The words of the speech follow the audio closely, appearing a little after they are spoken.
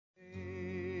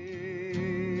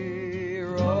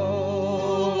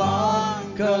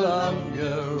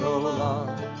Columbia, roll on.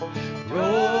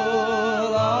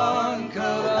 Roll on,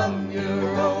 Columbia,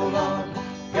 roll on.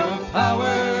 Your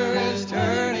power is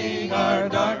turning our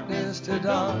darkness to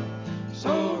dawn.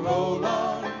 So roll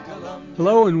on, Columbia.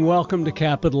 Hello and welcome to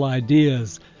Capital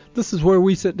Ideas. This is where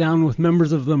we sit down with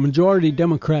members of the majority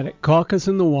Democratic caucus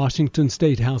in the Washington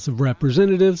State House of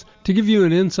Representatives to give you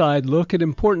an inside look at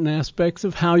important aspects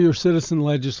of how your citizen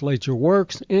legislature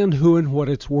works and who and what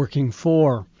it's working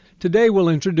for. Today we'll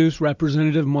introduce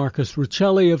Representative Marcus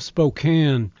Riccelli of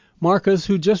Spokane. Marcus,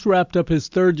 who just wrapped up his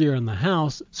third year in the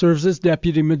House, serves as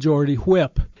Deputy Majority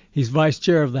Whip. He's Vice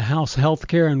Chair of the House Health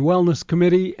Care and Wellness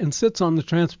Committee and sits on the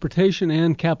Transportation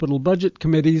and Capital Budget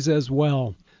Committees as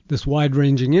well. This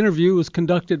wide-ranging interview was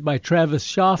conducted by Travis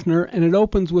Schaffner, and it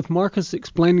opens with Marcus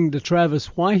explaining to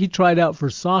Travis why he tried out for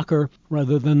soccer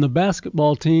rather than the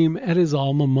basketball team at his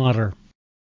alma mater.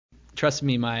 Trust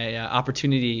me, my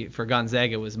opportunity for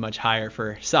Gonzaga was much higher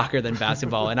for soccer than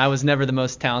basketball, and I was never the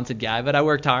most talented guy, but I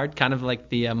worked hard, kind of like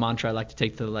the mantra I like to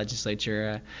take to the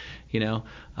legislature.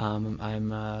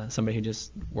 I'm somebody who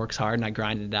just works hard, and I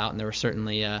grinded it out, and there were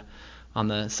certainly on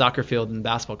the soccer field and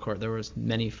basketball court, there was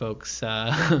many folks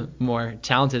more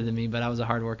talented than me, but I was a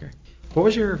hard worker. What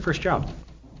was your first job?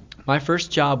 My first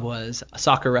job was a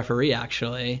soccer referee,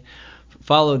 actually,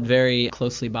 followed very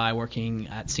closely by working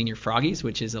at Senior Froggies,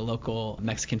 which is a local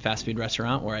Mexican fast food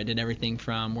restaurant where I did everything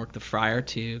from work the fryer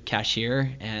to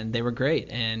cashier, and they were great,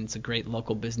 and it's a great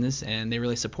local business, and they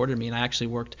really supported me, and I actually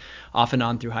worked off and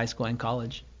on through high school and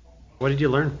college. What did you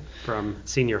learn from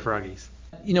Senior Froggies?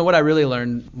 What I really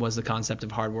learned was the concept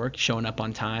of hard work, showing up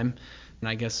on time. And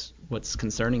I guess what's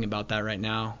concerning about that right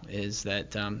now is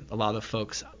that a lot of the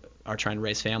folks are trying to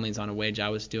raise families on a wage I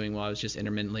was doing while I was just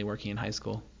intermittently working in high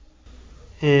school.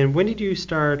 And when did you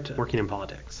start working in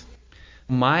politics?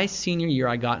 My senior year,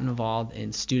 I got involved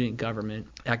in student government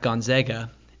at Gonzaga,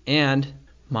 and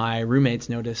my roommates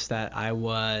noticed that I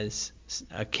was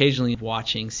occasionally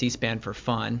watching C-SPAN for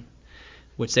fun,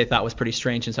 which they thought was pretty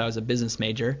strange since I was a business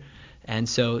major. And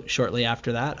so shortly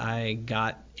after that, I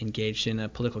got engaged in a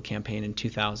political campaign in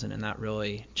 2000, and that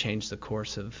really changed the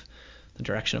course of the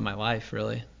direction of my life,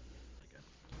 really.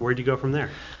 Where'd you go from there?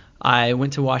 I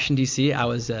went to Washington, D.C. I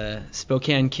was a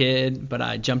Spokane kid, but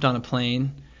I jumped on a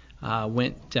plane,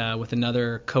 went with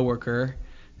another coworker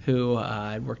who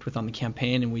I'd worked with on the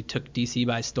campaign, and we took D.C.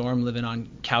 by storm, living on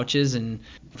couches and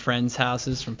friends'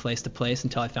 houses from place to place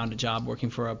until I found a job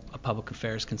working for a public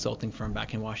affairs consulting firm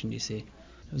back in Washington, D.C.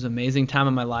 It was an amazing time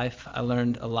of my life. I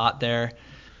learned a lot there.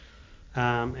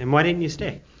 And why didn't you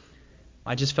stay?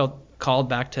 I just felt called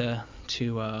back to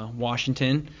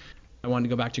Washington. I wanted to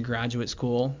go back to graduate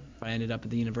school. I ended up at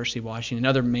the University of Washington.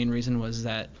 Another main reason was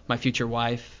that my future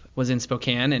wife was in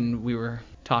Spokane, and we were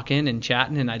talking and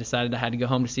chatting, and I decided I had to go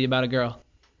home to see about a girl.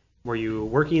 Were you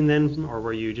working then, or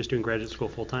were you just doing graduate school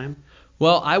full-time?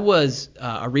 Well, I was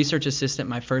a research assistant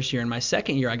my first year. In my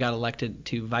second year, I got elected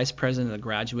to vice president of the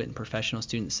Graduate and Professional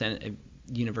Student Senate at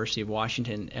University of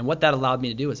Washington. And what that allowed me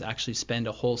to do was actually spend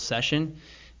a whole session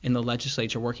in the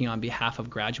legislature working on behalf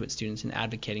of graduate students and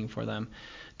advocating for them.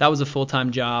 That was a full-time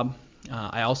job.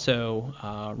 I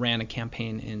also ran a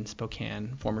campaign in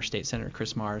Spokane, former State Senator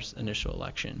Chris Marr's initial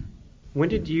election. When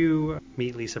did you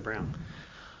meet Lisa Brown?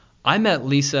 I met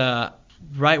Lisa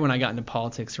right when I got into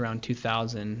politics around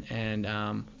 2000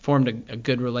 and formed a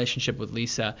good relationship with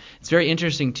Lisa. It's very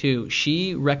interesting, too.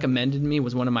 She recommended me,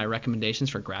 was one of my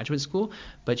recommendations for graduate school,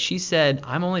 but she said,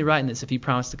 I'm only writing this if you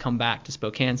promise to come back to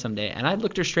Spokane someday. And I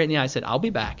looked her straight in the eye and said, I'll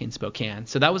be back in Spokane.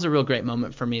 So that was a real great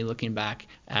moment for me looking back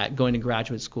at going to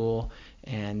graduate school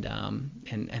and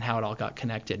how it all got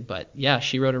connected. But, yeah,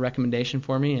 she wrote a recommendation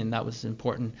for me, and that was an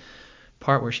important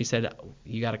part where she said,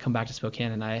 you got to come back to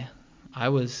Spokane. And I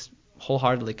was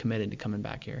wholeheartedly committed to coming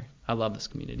back here. I love this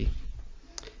community.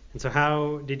 And so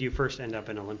how did you first end up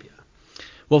in Olympia?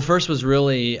 Well, first was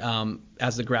really,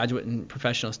 as the Graduate and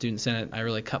Professional Student Senate, I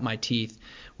really cut my teeth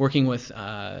working with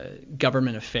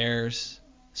government affairs,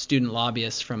 student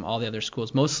lobbyists from all the other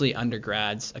schools, mostly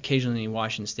undergrads. Occasionally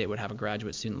Washington State would have a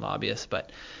graduate student lobbyist,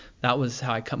 but that was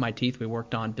how I cut my teeth. We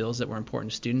worked on bills that were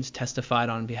important to students, testified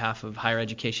on behalf of higher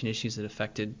education issues that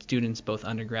affected students, both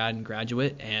undergrad and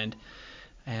graduate, and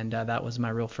that was my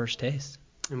real first taste.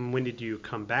 And when did you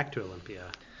come back to Olympia?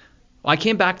 Well, I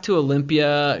came back to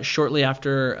Olympia shortly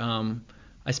after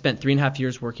I spent 3.5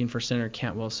 years working for Senator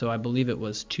Cantwell, so I believe it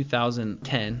was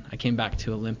 2010. I came back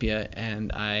to Olympia,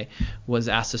 and I was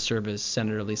asked to serve as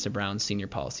Senator Lisa Brown's senior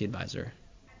policy advisor.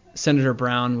 Senator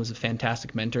Brown was a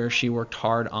fantastic mentor. She worked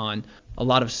hard on a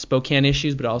lot of Spokane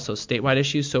issues, but also statewide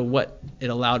issues. So what it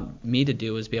allowed me to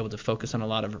do was be able to focus on a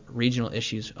lot of regional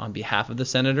issues on behalf of the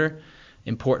senator.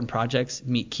 important projects,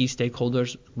 meet key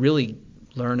stakeholders, really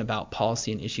learn about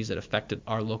policy and issues that affected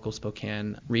our local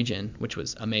Spokane region, which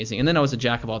was amazing. And then I was a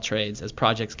jack of all trades as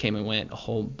projects came and went, a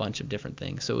whole bunch of different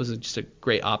things. So it was just a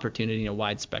great opportunity and a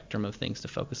wide spectrum of things to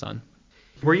focus on.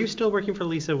 Were you still working for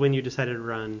Lisa when you decided to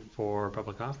run for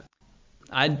public office?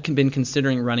 I'd been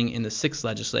considering running in the 6th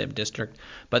legislative district,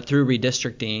 but through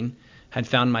redistricting, had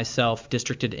found myself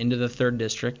districted into the 3rd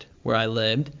district where I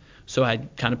lived. So I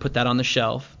kind of put that on the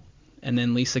shelf. And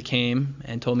then Lisa came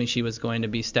and told me she was going to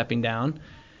be stepping down.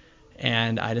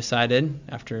 And I decided,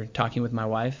 after talking with my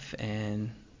wife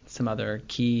and some other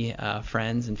key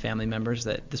friends and family members,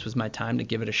 that this was my time to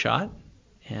give it a shot,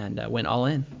 and went all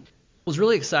in. It was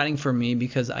really exciting for me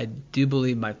because I do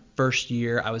believe my first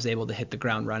year I was able to hit the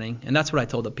ground running. And that's what I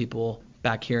told the people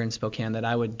back here in Spokane, that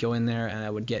I would go in there and I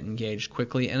would get engaged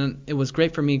quickly. And it was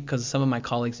great for me because some of my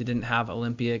colleagues who didn't have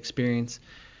Olympia experience,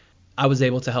 I was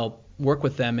able to help work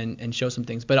with them and show some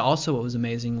things. But also what was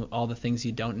amazing, all the things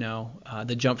you don't know.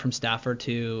 The jump from staffer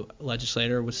to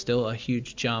legislator was still a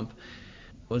huge jump.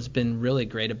 What's been really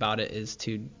great about it is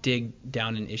to dig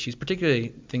down in issues,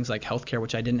 particularly things like healthcare,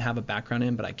 which I didn't have a background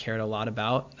in, but I cared a lot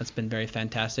about. That's been very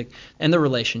fantastic. And the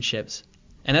relationships.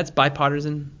 And that's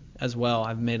bipartisan as well.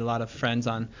 I've made a lot of friends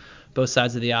on both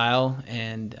sides of the aisle,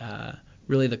 and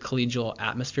really the collegial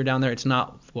atmosphere down there. It's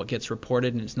not what gets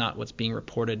reported, and it's not what's being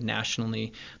reported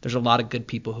nationally. There's a lot of good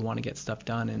people who want to get stuff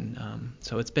done, and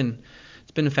so it's been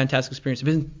a fantastic experience. It's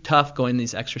been tough going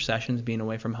these extra sessions, being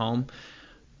away from home,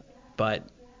 but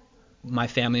my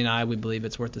family and I, we believe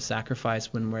it's worth the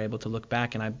sacrifice when we're able to look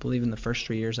back. And I believe in the first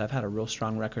 3 years I've had a real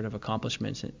strong record of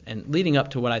accomplishments, and leading up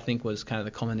to what I think was kind of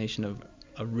the culmination of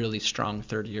a really strong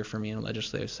third year for me in a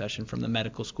legislative session, from the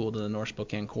medical school to the North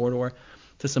Spokane corridor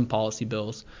to some policy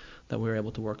bills that we were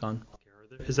able to work on.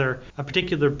 Is there a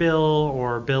particular bill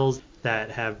or bills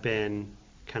that have been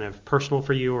kind of personal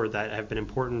for you, or that have been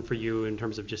important for you in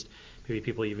terms of just maybe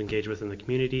people you've engaged with in the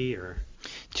community? Or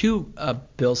 2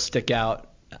 bills stick out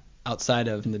outside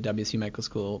of the WSU Medical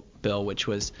School bill, which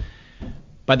was,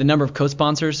 by the number of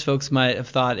co-sponsors, folks might have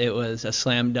thought it was a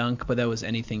slam dunk, but that was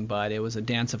anything but. It was a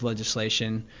dance of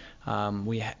legislation.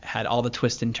 We had all the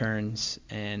twists and turns,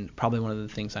 and probably one of the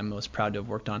things I'm most proud to have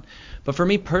worked on. But for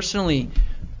me personally,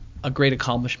 a great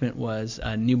accomplishment was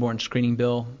a newborn screening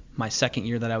bill, my second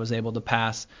year that I was able to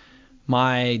pass.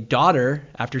 My daughter,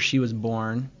 after she was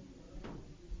born,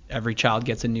 every child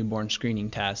gets a newborn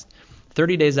screening test.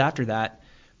 30 days after that,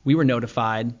 we were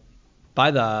notified by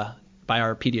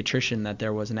our pediatrician that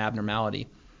there was an abnormality.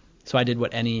 So I did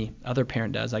what any other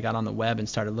parent does. I got on the web and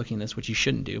started looking at this, which you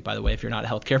shouldn't do, by the way, if you're not a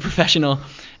healthcare professional.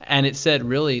 And it said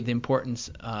really the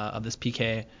importance of this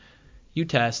PKU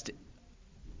test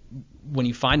when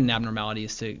you find an abnormality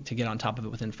is to get on top of it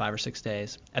within 5 or 6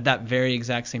 days. At that very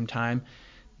exact same time,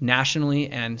 nationally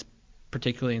and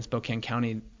particularly in Spokane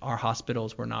County, our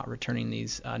hospitals were not returning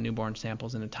these newborn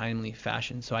samples in a timely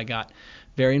fashion. So I got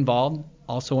very involved.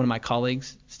 Also, one of my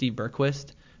colleagues, Steve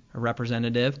Berquist, a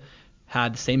representative,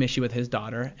 had the same issue with his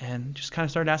daughter, and just kind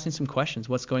of started asking some questions.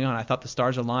 What's going on? I thought the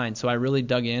stars aligned. So I really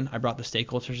dug in. I brought the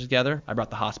stakeholders together. I brought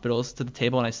the hospitals to the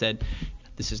table, and I said,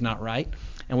 this is not right.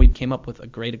 And we came up with a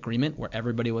great agreement where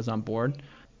everybody was on board.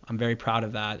 I'm very proud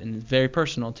of that, and it's very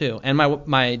personal too. And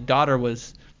my daughter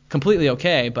was completely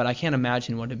okay, but I can't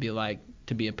imagine what it'd be like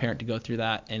to be a parent to go through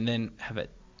that and then have it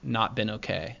not been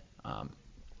okay.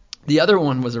 The other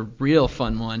one was a real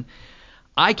fun one.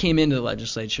 I came into the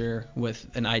legislature with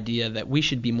an idea that we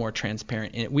should be more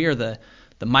transparent. And we are the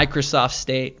Microsoft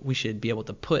state. We should be able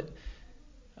to put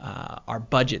our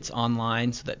budgets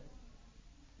online so that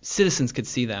citizens could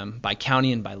see them by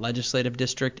county and by legislative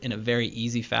district in a very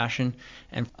easy fashion.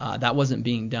 And that wasn't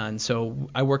being done. So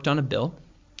I worked on a bill.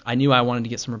 I knew I wanted to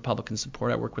get some Republican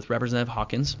support. I worked with Representative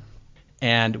Hawkins,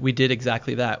 and we did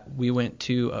exactly that. We went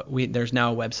to there's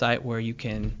now a website where you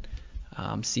can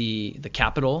see the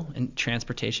capital and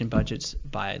transportation budgets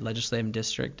by legislative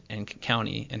district and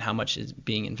county and how much is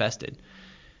being invested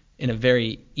in a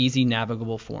very easy,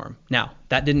 navigable form. Now,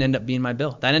 that didn't end up being my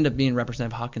bill. That ended up being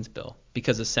Representative Hawkins' bill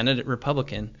because a Senate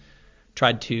Republican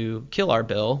tried to kill our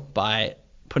bill by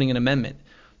putting an amendment.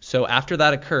 So after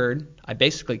that occurred, I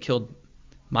basically killed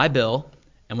my bill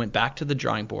and went back to the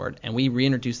drawing board, and we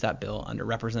reintroduced that bill under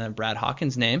Representative Brad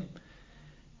Hawkins' name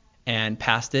and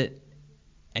passed it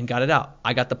and got it out.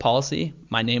 I got the policy.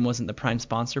 My name wasn't the prime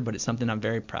sponsor, but it's something I'm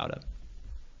very proud of.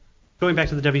 Going back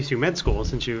to the WSU Med School,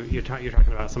 since you're talking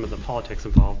about some of the politics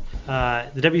involved,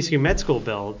 the WSU Med School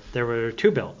bill, there were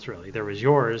 2 bills, really. There was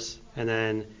yours, and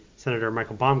then Senator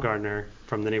Michael Baumgardner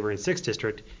from the neighboring 6th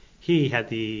District, he had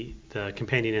the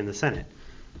companion in the Senate.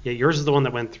 Yet yours is the one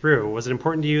that went through. Was it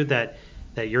important to you that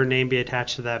that your name be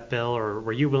attached to that bill, or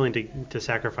were you willing to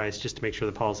sacrifice just to make sure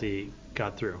the policy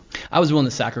got through? I was willing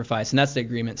to sacrifice, and that's the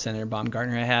agreement Senator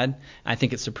Baumgartner had. I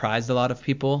think it surprised a lot of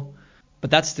people, but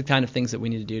that's the kind of things that we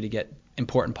need to do to get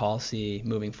important policy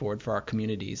moving forward for our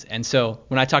communities. And so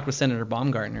when I talked with Senator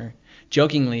Baumgartner,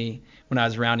 jokingly, when I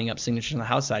was rounding up signatures on the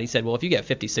House side, he said, well, if you get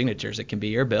 50 signatures, it can be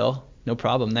your bill. No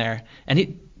problem there.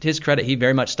 And to his credit, he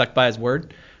very much stuck by his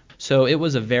word. So it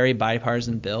was a very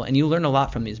bipartisan bill, and you learn a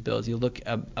lot from these bills. You look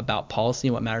about policy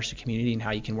and what matters to the community and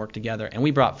how you can work together. And we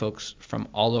brought folks from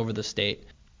all over the state,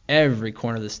 every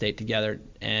corner of the state together,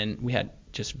 and we had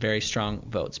just very strong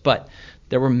votes. But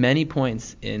there were many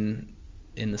points in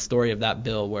the story of that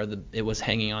bill where it was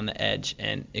hanging on the edge,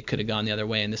 and it could have gone the other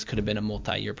way, and this could have been a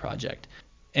multi-year project.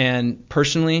 And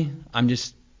personally, I'm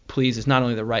just pleased it's not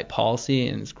only the right policy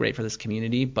and it's great for this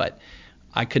community, but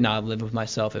I could not have lived with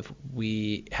myself if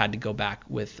we had to go back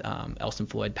with Elson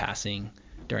Floyd passing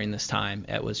during this time.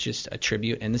 It was just a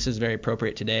tribute, and this is very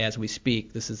appropriate today as we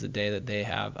speak. This is the day that they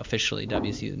have officially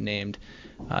WSU named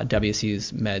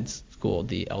WSU's med school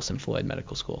the Elson Floyd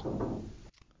Medical School.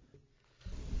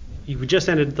 You just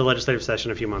ended the legislative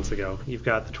session a few months ago. You've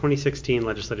got the 2016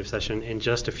 legislative session in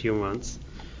just a few months.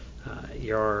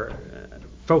 Your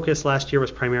focus last year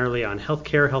was primarily on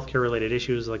healthcare-related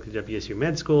issues like the WSU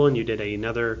Med School, and you did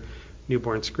another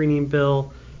newborn screening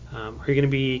bill. Are you going to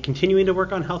be continuing to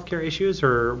work on healthcare issues,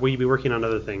 or will you be working on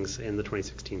other things in the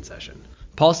 2016 session?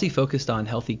 Policy focused on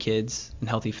healthy kids and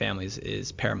healthy families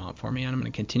is paramount for me, and I'm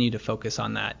going to continue to focus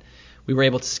on that. We were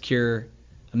able to secure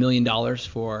 $1 million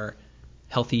for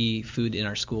healthy food in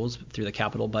our schools through the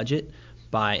capital budget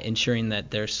by ensuring that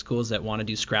there's schools that want to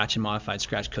do scratch and modified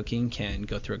scratch cooking can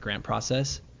go through a grant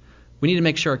process. We need to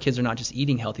make sure our kids are not just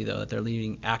eating healthy, though, that they're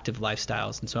leading active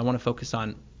lifestyles. And so I want to focus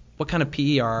on what kind of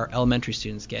PE are our elementary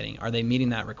students getting? Are they meeting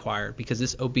that required? Because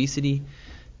this obesity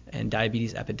and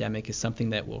diabetes epidemic is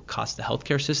something that will cost the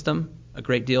healthcare system a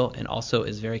great deal and also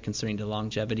is very concerning to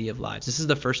longevity of lives. This is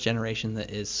the first generation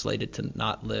that is slated to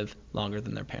not live longer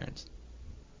than their parents.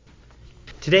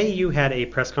 Today you had a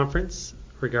press conference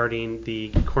regarding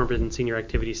the Corbin Senior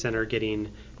Activity Center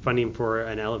getting funding for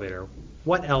an elevator.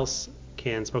 What else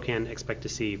can Spokane expect to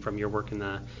see from your work in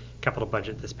the capital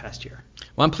budget this past year?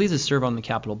 Well, I'm pleased to serve on the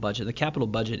capital budget. The capital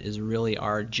budget is really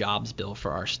our jobs bill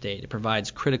for our state. It provides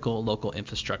critical local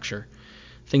infrastructure.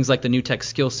 Things like the New Tech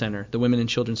Skills Center, the Women and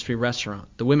Children's Free Restaurant,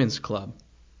 the Women's Club,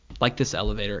 like this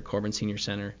elevator at Corbin Senior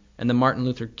Center, and the Martin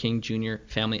Luther King Jr.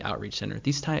 Family Outreach Center.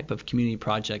 These type of community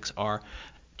projects are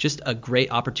just a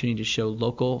great opportunity to show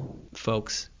local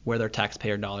folks where their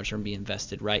taxpayer dollars are being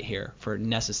invested right here for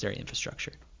necessary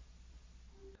infrastructure.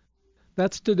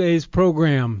 That's today's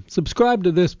program. Subscribe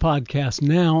to this podcast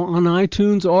now on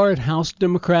iTunes or at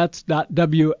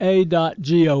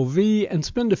housedemocrats.wa.gov and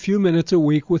spend a few minutes a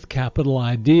week with Capital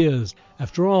Ideas.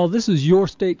 After all, this is your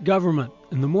state government,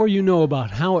 and the more you know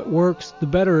about how it works, the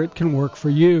better it can work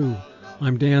for you.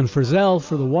 I'm Dan Frizzell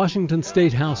for the Washington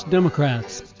State House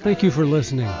Democrats. Thank you for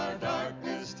listening.